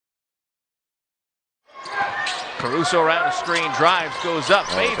Caruso around the screen, drives, goes up,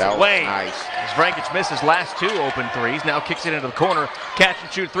 fades away. Nice. As Vrankic misses last two open threes, now kicks it into the corner. Catch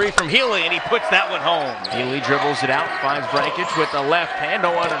and shoot three from Healy, and he puts that one home. Healy dribbles it out, finds Vrankic with the left hand,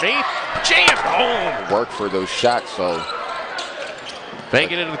 no underneath. Jammed home. Work for those shots, so.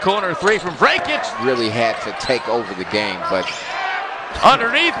 Fake it into the corner, three from Vrankic. Really had to take over the game, but.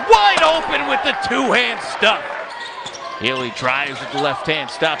 Underneath, wide open with the two-hand stuff. Healy drives with the left hand,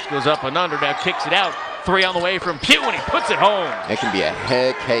 stops, goes up and under, now kicks it out. Three on the way from Pugh, and he puts it home. It can be a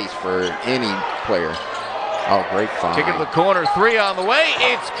head case for any player. Oh, great find. Kick it to the corner, three on the way,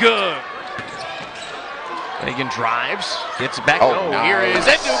 it's good. Hagan drives, gets it back. Nice. Here is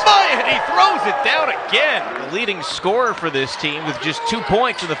Ndumanya, and he throws it down again. The leading scorer for this team with just 2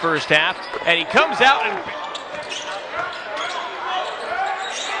 points in the first half, and he comes out and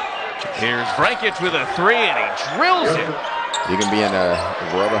here's Vrankic with a three, and he drills it. You can be in a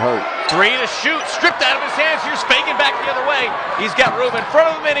world of hurt. Three to shoot, stripped out of his hands. Here's Fagan back the other way. He's got room in front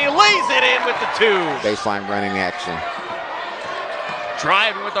of him, and he lays it in with the two. Baseline running action.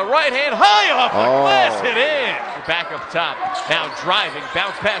 Driving with the right hand, high off the glass and in. Back up top, now driving,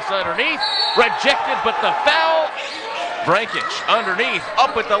 bounce pass underneath, rejected, but the foul. Vrankic underneath,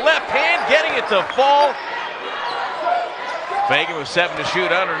 up with the left hand, getting it to fall. Fagan with 7 to shoot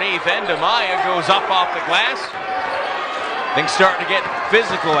underneath. Ndumanya goes up off the glass. Things starting to get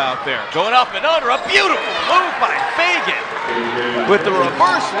physical out there. Going up and under. A beautiful move by Fagan with the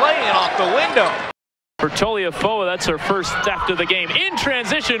reverse lay-in off the window. For Toliafoa, that's her first theft of the game. In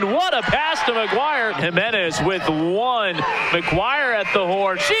transition, what a pass to McGuire. Jimenez with one. McGuire at the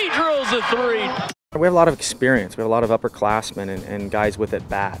horn. She drills a three. We have a lot of experience. We have a lot of upperclassmen and guys with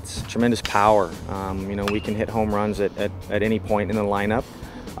at-bats. Tremendous power. You know, we can hit home runs at any point in the lineup.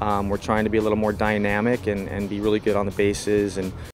 We're trying to be a little more dynamic and be really good on the bases and